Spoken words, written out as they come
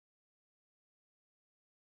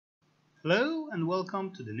Hello and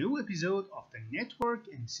welcome to the new episode of the Network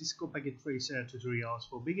and Cisco Packet Tracer tutorials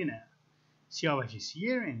for beginner. Siavash is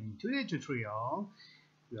here, and in today's tutorial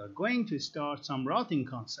we are going to start some routing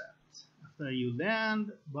concepts. After you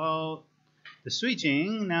learned about the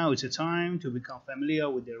switching, now it's a time to become familiar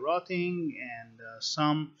with the routing and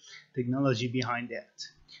some technology behind that.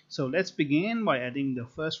 So let's begin by adding the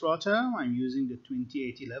first router. I'm using the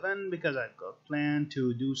 2811 because I've got planned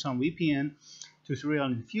to do some VPN tutorial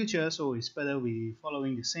in the future, so it's better we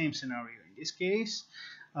following the same scenario. In this case,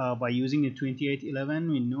 by using the 2811,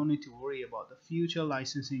 we no need to worry about the future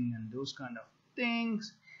licensing and those kind of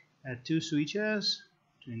things. Add two switches,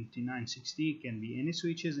 2960 can be any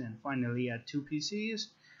switches, and finally add two PCs.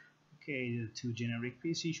 Okay, the two generic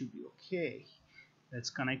PC should be okay. Let's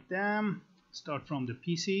connect them. Start from the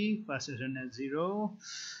PC, pass Ethernet 0.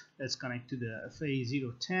 Let's connect to the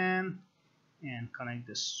FA010 and connect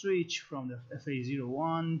the switch from the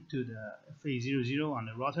FA01 to the FA00 on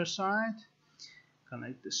the router side.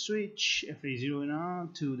 Connect the switch FA0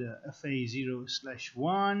 to the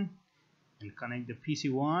FA0/1 and connect the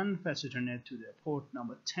PC1 pass Ethernet to the port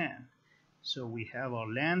number 10. So we have our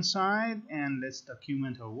LAN side, and let's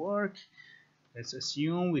document our work. Let's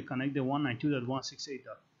assume we connect the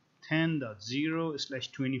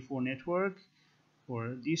 192.168.10.0/24 network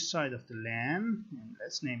for this side of the LAN, and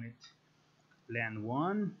let's name it LAN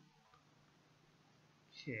 1.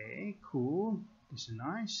 Okay, cool, this is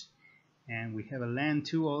nice. And we have a LAN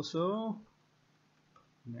 2 also,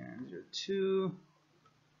 LAN 02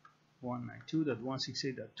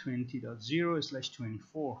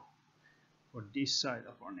 192.168.20.0/24 for this side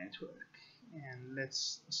of our network. And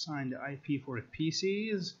let's assign the IP for the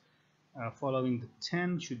PCs. Following the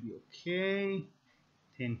 10 should be okay.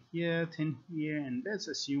 10 here, 10 here, and let's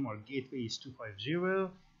assume our gateway is 250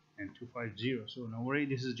 and 250. So no worry,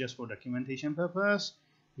 this is just for documentation purpose,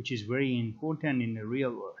 which is very important in the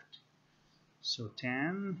real world. So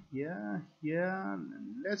 10 here,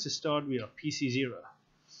 and let's start with our PC0.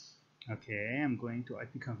 Okay, I'm going to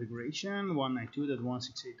IP configuration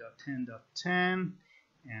 192.168.10.10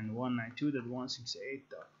 and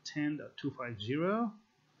 192.168.10.250.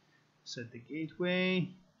 Set the gateway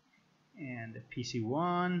and the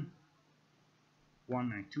PC1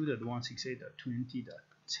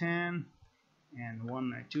 192.168.20.10 and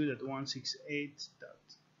 192.168.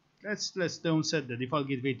 Let's don't set the default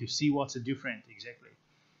gateway to see what's the different exactly.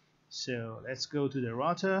 So let's go to the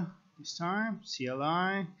router this time.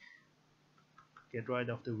 CLI, get rid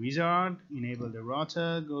of the wizard, enable the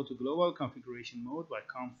router, go to global configuration mode by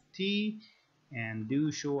conf T and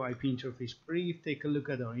do show IP interface brief. Take a look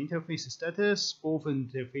at our interface status. Both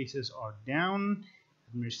interfaces are down,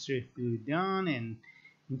 administratively done, and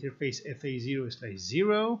interface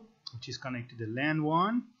FA0/0, which is connected to the LAN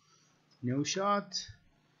 1. No shot.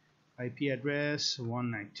 IP address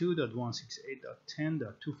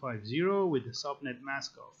 192.168.10.250 with the subnet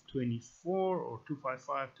mask of 24 or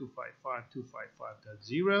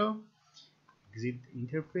 255.255.255.0. Exit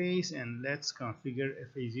interface, and let's configure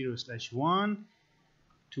FA0/1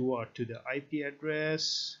 to the IP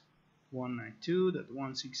address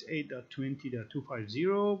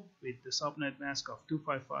 192.168.20.250 with the subnet mask of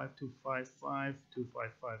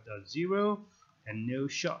 255.255.255.0 and no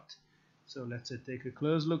shot. So let's take a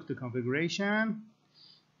close look to configuration.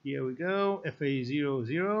 Here we go,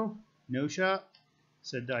 FA00, no shot.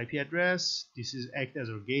 Set the IP address. This is act as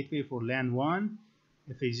our gateway for LAN 1.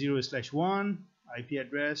 FA0/1, IP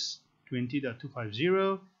address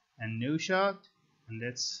 20.250 and no shot. And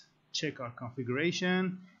let's check our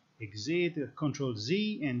configuration. Exit, Control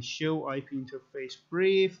Z, and show IP interface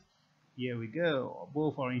brief. Here we go.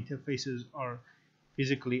 Both our interfaces are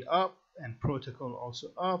physically up and protocol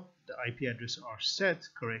also up. The IP address are set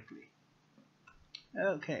correctly.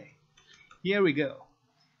 Okay, here we go.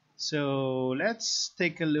 So let's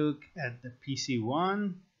take a look at the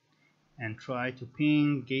PC1 and try to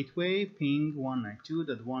ping gateway, ping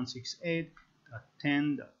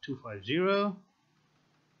 192.168.10.250.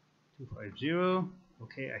 250.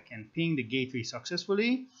 Okay, I can ping the gateway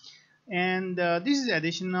successfully, and this is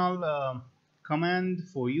additional command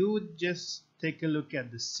for you. Just take a look at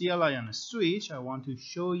the CLI on a switch. I want to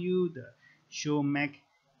show you the show MAC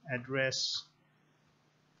address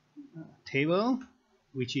table,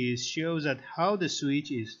 which shows that how the switch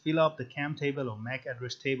is fill up the CAM table or MAC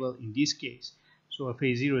address table in this case. So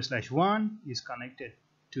FA0/1 is connected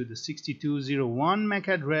to the 6201 MAC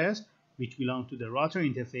address, which belongs to the router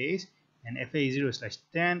interface, and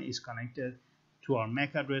FA0/10 is connected to our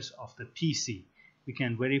MAC address of the PC. We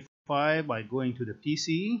can verify by going to the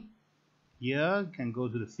PC. Here you can go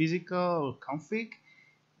to the physical config.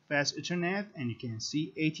 fast Ethernet, and you can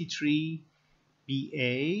see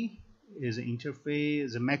 83BA is an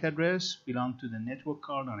interface, a MAC address belong to the network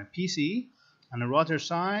card on a PC. On the router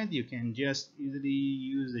side, you can just easily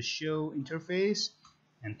use the show interface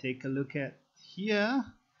and take a look at here.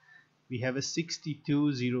 We have a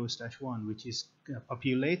 620/1, which is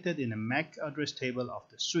populated in a MAC address table of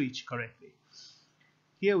the switch correctly.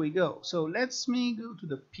 Here we go. So let's go to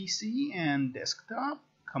the PC and desktop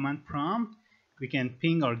command prompt. We can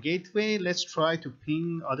ping our gateway. Let's try to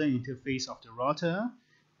ping other interface of the router,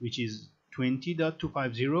 which is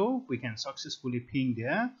 20.250. We can successfully ping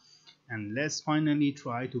there. And let's finally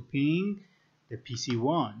try to ping the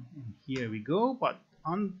PC1. And here we go, but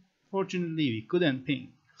unfortunately we couldn't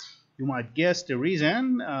ping. You might guess the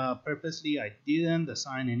reason. Purposely I didn't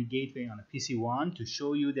assign any gateway on a PC1 to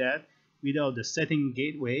show you that without the setting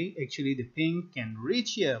gateway, actually the ping can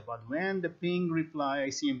reach here, but when the ping reply,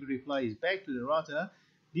 ICMP reply is back to the router,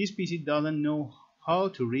 this PC doesn't know how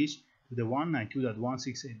to reach to the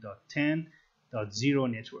 192.168.10.0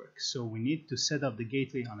 network. So we need to set up the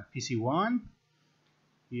gateway on a PC1.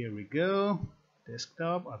 Here we go.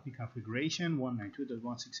 Desktop IP configuration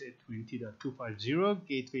 192.168.20.250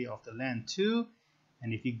 gateway of the LAN 2.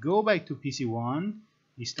 And if you go back to PC1,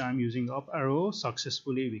 this time using up arrow,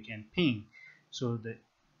 successfully we can ping. So the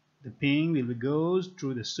ping will goes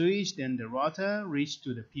through the switch, then the router reach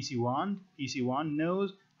to the PC1. PC1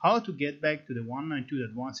 knows how to get back to the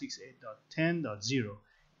 192.168.10.0.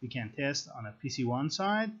 We can test on a PC1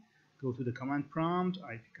 side. Go to the command prompt,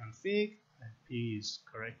 ipconfig, IP is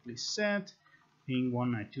correctly set, ping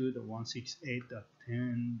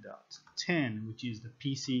 192.168.10.10, which is the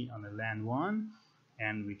PC on the LAN 1,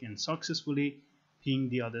 and we can successfully ping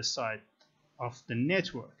the other side of the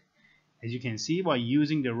network. As you can see, by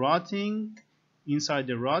using the routing inside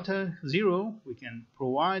the router 0, we can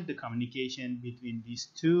provide the communication between these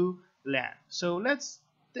two LAN. So let's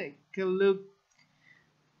take a look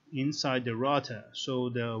inside the router. So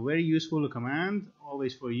the very useful command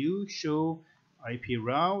always for you, show IP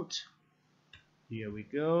route. Here we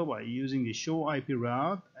go. By using the show IP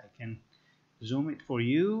route, I can zoom it for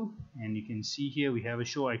you, and you can see here we have a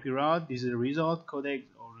show IP route. This is the result, codec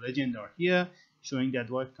or legend are here, showing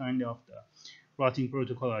that what kind of the routing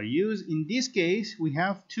protocol are used. In this case, we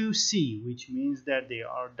have 2C, which means that they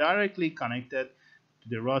are directly connected to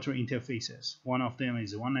the router interfaces. One of them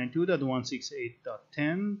is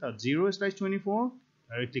 192.168.10.0/24,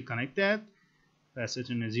 directly connected, fast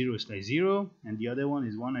Ethernet 0/0, and the other one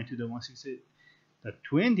is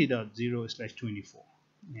 192.168.20.0/24.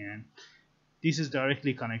 And this is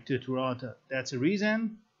directly connected to router. That's the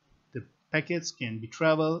reason the packets can be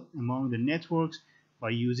traveled among the networks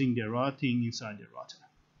by using the routing inside the router.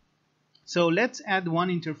 So let's add one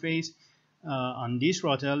interface on this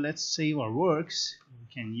router. Let's save our works. We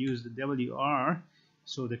can use the WR,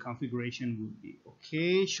 so the configuration will be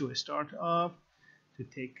okay. Show startup to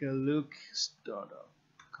take a look. Startup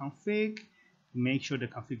config. Make sure the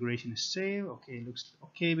configuration is saved. Okay, looks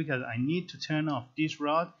okay, because I need to turn off this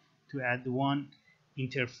route to add one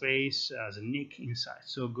interface as a NIC inside.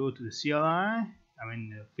 So go to the CLI,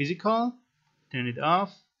 physical, turn it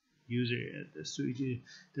off, user the switch,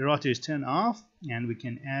 the router is turned off, and we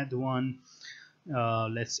can add one.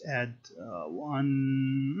 Let's add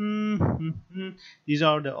one. These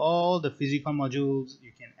are all the physical modules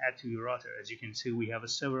you can add to your router. As you can see, we have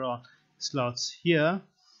several slots here.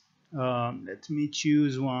 Let me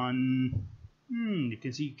choose one. You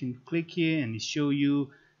can see you can click here and it show you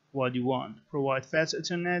what you want. Provide fast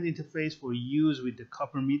Ethernet interface for use with the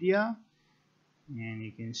copper media, and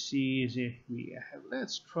you can see we have.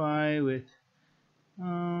 Let's try with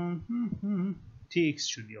TX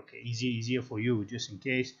should be okay. Easier for you, just in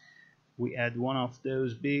case we add one of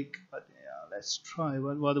those big. But let's try.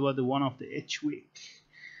 What about the one of the H weak?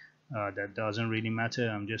 That doesn't really matter.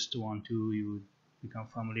 I'm just want to you become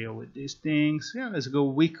familiar with these things. Yeah, let's go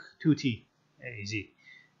weak 2T. Easy.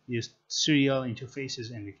 Use serial interfaces,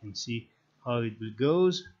 and we can see how it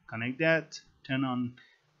goes. Connect that, turn on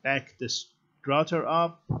back this router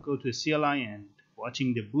up, go to the CLI and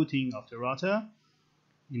watching the booting of the router.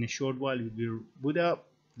 In a short while it will boot up.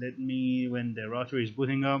 When the router is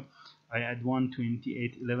booting up, I add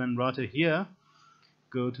 128.11 router here.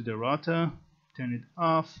 Go to the router, turn it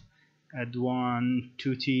off, add one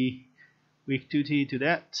 2T, weak 2T to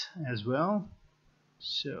that as well.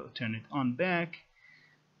 So turn it on back.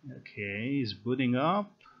 Okay, it's booting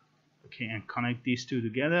up. Okay, and connect these two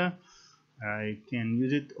together. I can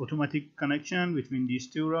use it automatic connection between these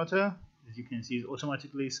two router. As you can see, it's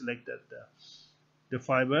automatically selected the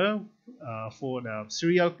fiber for the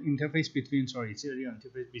serial interface between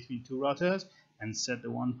two routers, and set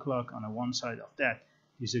the one clock on one side of that.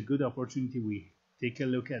 It's a good opportunity we take a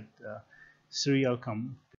look at serial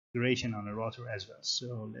configuration on a router as well.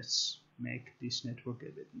 So let's make this network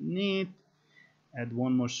a bit neat. Add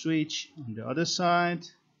one more switch on the other side.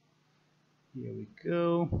 Here we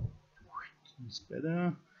go. It's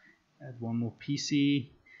better. Add one more PC.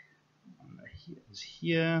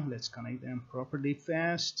 Here. Let's connect them properly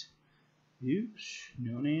fast. Oops,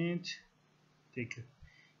 no need. Take a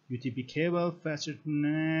UTP cable, fast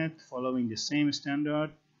Ethernet, following the same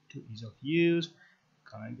standard to ease of use.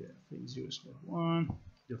 Connect the phase 0/1.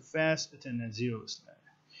 The fast Ethernet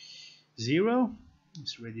 0/0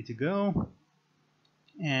 is ready to go.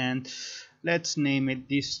 And let's name it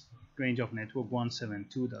this range of network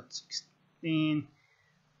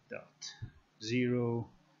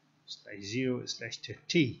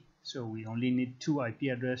 172.16.0/0/30. So we only need 2 IP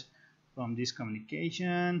address from this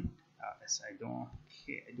communication. I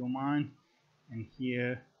don't mind. And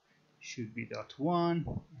here should be .1,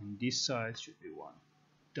 and this side should be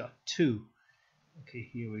 1.2. Okay,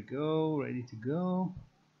 here we go, ready to go.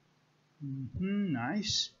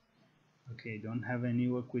 Nice. Okay, don't have any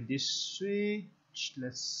work with this switch.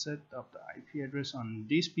 Let's set up the IP address on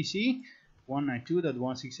this PC,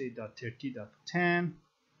 192.168.30.10,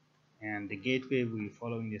 and the gateway we're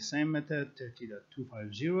following the same method,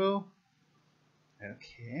 30.250.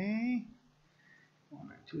 Okay,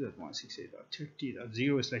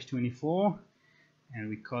 192.168.30.0/24, and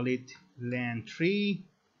we call it LAN 3.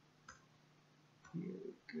 Here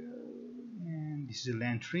we go, and this is a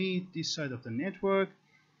LAN 3, this side of the network,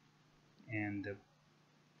 and the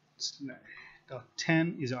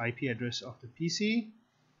 .10 is the IP address of the PC.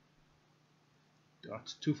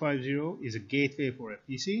 .250 is a gateway for a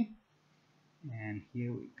PC, and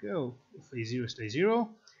here we go, phase 0/0.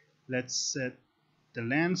 Let's set the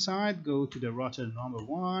LAN side, go to the router number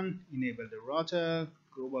 1, enable the router,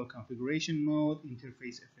 global configuration mode,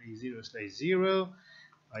 interface FA 0/0,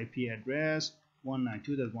 IP address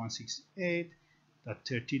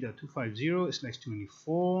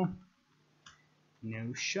 192.168.30.250/24,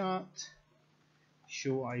 no shot,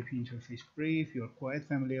 show IP interface brief. You're quite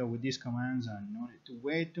familiar with these commands and no need to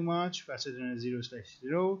wait too much. Fast Ethernet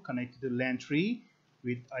 0/0, connect to the LAN 3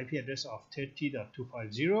 with IP address of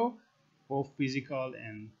 30.250. Both physical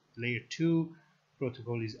and layer 2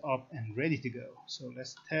 protocol is up and ready to go. So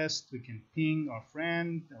let's test. We can ping our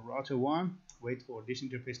friend router 1, wait for this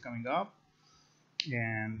interface coming up,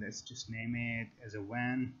 and let's just name it as a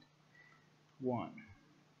WAN 1.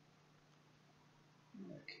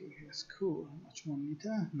 Okay, that's cool, much more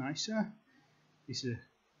neater, nicer. This is a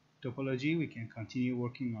topology, we can continue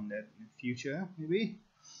working on that in the future maybe.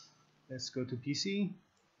 Let's go to PC.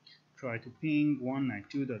 Try to ping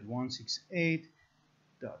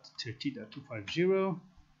 192.168.30.250.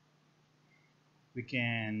 We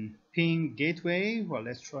can ping gateway. Well,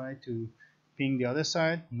 let's try to ping the other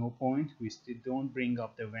side. No point, we still don't bring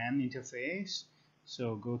up the WAN interface.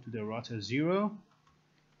 So go to the router 0,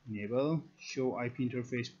 enable show IP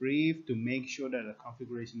interface brief to make sure that the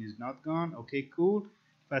configuration is not gone. Okay, cool.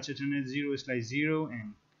 Fast Ethernet 0/0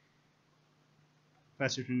 and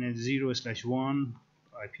Fast Ethernet 0/1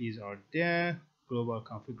 IPs are there. Global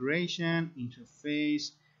configuration,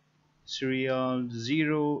 interface, serial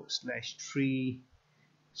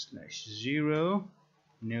 0/3/0,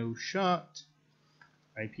 no shot,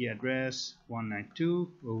 IP address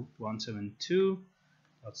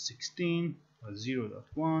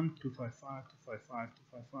 192.172.16.0.1,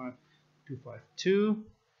 255.255.255.252.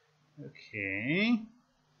 Okay,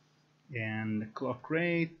 and the clock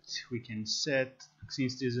rate we can set,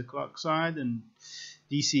 since there's a clock side and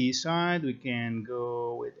DC side, we can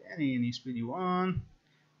go with any speed you want.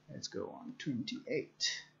 Let's go on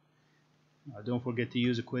 28. Don't forget to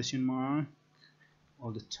use a question mark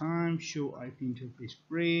all the time. Show IP interface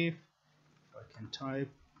brief. If I can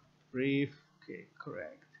type brief, okay,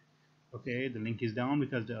 correct. Okay, the link is down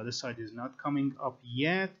because the other side is not coming up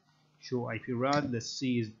yet. Show IP route. Let's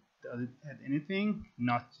see, does it add anything?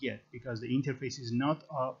 Not yet, because the interface is not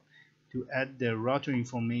up to add the router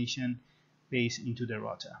information base into the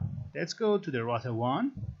router. Let's go to the router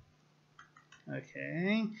 1.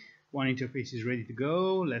 Okay, one interface is ready to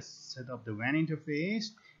go. Let's set up the WAN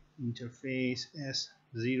interface. Interface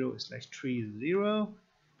S0/30,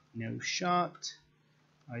 no shot.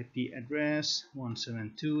 IP address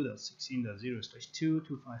 172.16.0/2,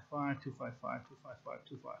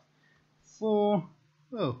 255.255.255.254.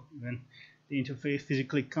 Oh, when the interface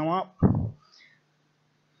physically come up,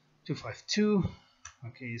 252.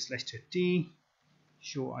 Okay, /30.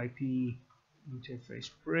 Show IP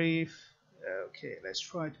interface brief. Okay, let's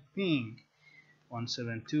try to ping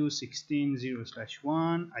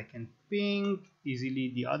 172.16.0/1. I can ping easily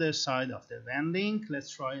the other side of the WAN link.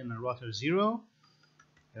 Let's try on a router 0.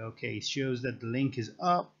 Okay, it shows that the link is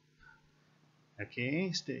up.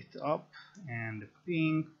 Okay, stay up, and the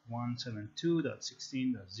ping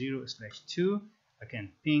 172.16.0/2. I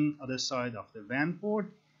can ping other side of the WAN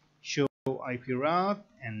port, show IP route,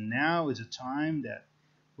 and now is the time that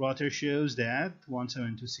router shows that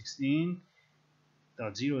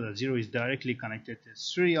 172.16.0.0 is directly connected to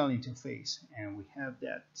serial interface, and we have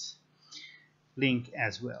that link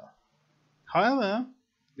as well. However,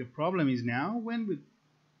 the problem is now when we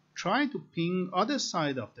try to ping other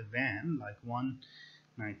side of the WAN like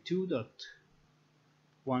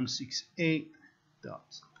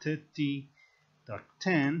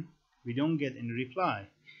 192.168.30.10, we don't get any reply,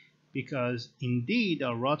 because indeed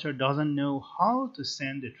our router doesn't know how to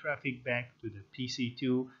send the traffic back to the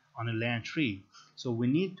PC2 on a LAN tree. So we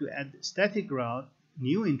need to add static route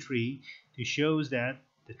new entry to show that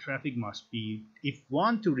the traffic must be, if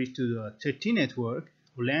want to reach to the 30 network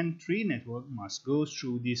or LAN tree network, must go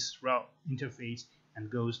through this route interface and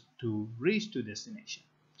goes to reach to destination.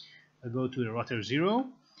 I go to the router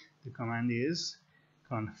 0. The command is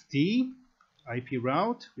conf t IP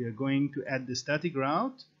route. We are going to add the static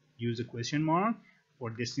route, use a question mark, for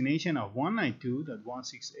destination of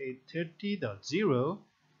 192.168.30.0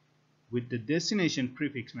 with the destination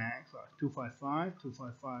prefix MAC for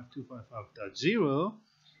 255.255.255.0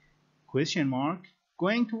 question mark,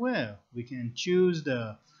 going to where? We can choose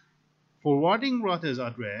the forwarding router's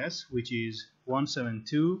address, which is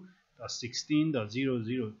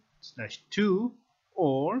 172.16.00/2,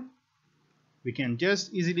 or we can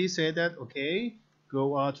just easily say that, okay,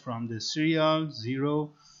 go out from the serial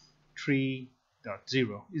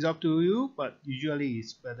 03.0. It's up to you, but usually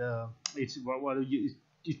it's better. It's what you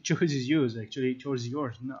choice is yours. Actually, choice is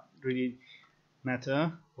yours. Not really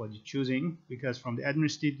matter what you're choosing, because from the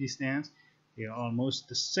administrative distance they are almost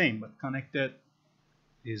the same, but connected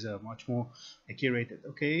is much more accurate.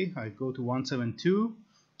 Okay, I go to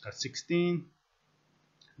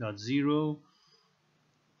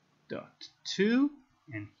 172.16.0.2,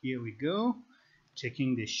 and here we go,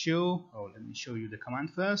 checking the show. Oh, let me show you the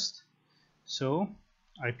command first. So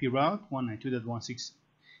IP route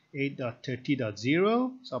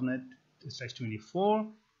 192.168.30.0 subnet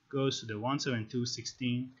 /24 goes to the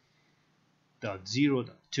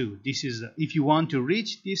 172.16.0.2. This is if you want to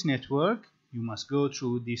reach this network, you must go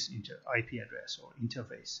through this IP address or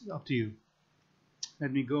interface. It's up to you.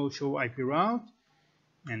 Let me go show IP route,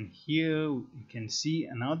 and here you can see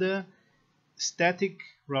another static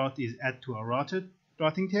route is added to our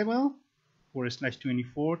routing table.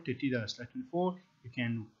 /24 30./24. You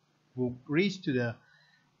can reach to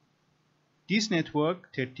this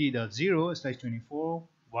network 30.0/24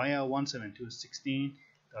 via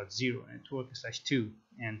 172.16.0 network/2,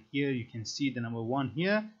 and here you can see the number 1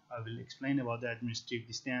 here. I will explain about the administrative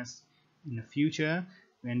distance in the future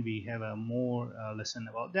when we have a more lesson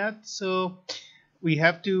about that. So we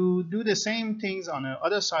have to do the same things on the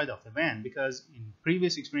other side of the WAN, because in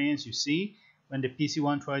previous experience you see when the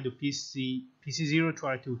PC1 tried to PC0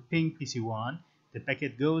 try to ping PC1, the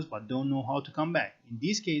packet goes but don't know how to come back. In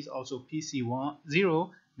this case also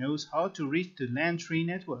PC0 knows how to reach the LAN tree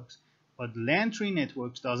networks, but the LAN tree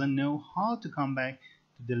networks doesn't know how to come back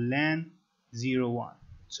to the LAN 01.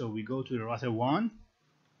 So we go to the router 1,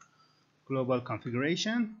 global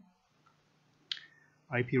configuration,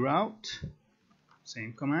 IP route,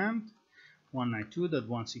 same command,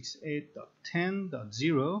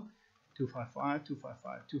 192.168.10.0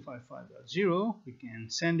 255.255.255.0. we can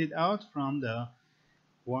send it out from the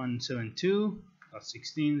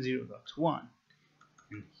 172.16.0.1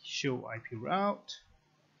 and show IP route.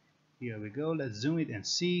 Here we go. Let's zoom it and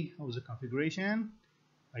see how's the configuration.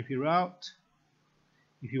 IP route.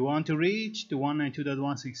 If you want to reach to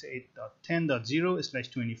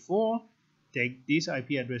 192.168.10.0/24, take this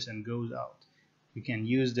IP address and goes out. You can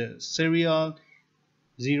use the serial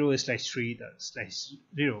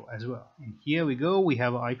 0/3.0 as well. And here we go, we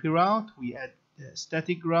have an IP route. We add the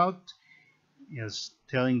static route is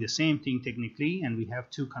telling the same thing technically, and we have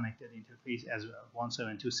two connected interface as well,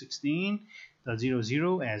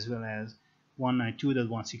 172.16.0.0 as well as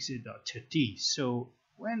 192.168.30. So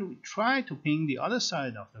when we try to ping the other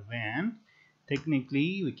side of the WAN,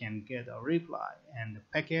 technically we can get a reply, and the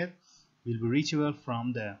packet will be reachable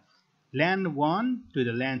from the LAN 1 to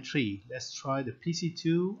the LAN 3. Let's try the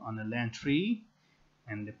PC2 on the LAN 3,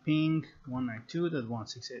 and the ping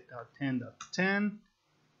 192.168.10.10,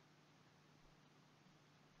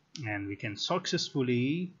 and we can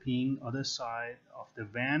successfully ping other side of the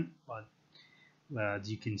WAN, but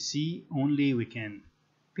As you can see, only we can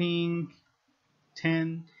ping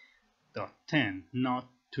 10.10, not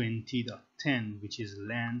 20.10, which is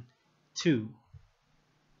LAN 2.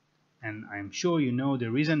 And I'm sure you know the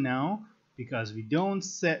reason now, because we don't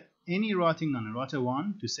set any routing on router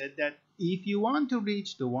 1 to set that if you want to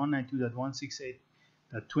reach the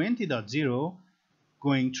 192.168.20.0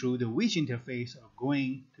 going through the which interface or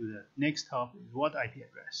going to the next hop is what IP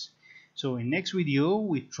address. So in next video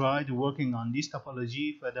we tried working on this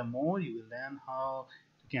topology. Furthermore, you will learn how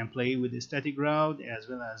you can play with the static route as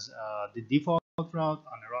well as the default route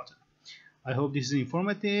on a router. I hope this is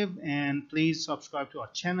informative, and please subscribe to our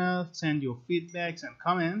channel, send your feedbacks and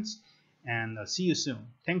comments, and see you soon.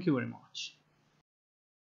 Thank you very much.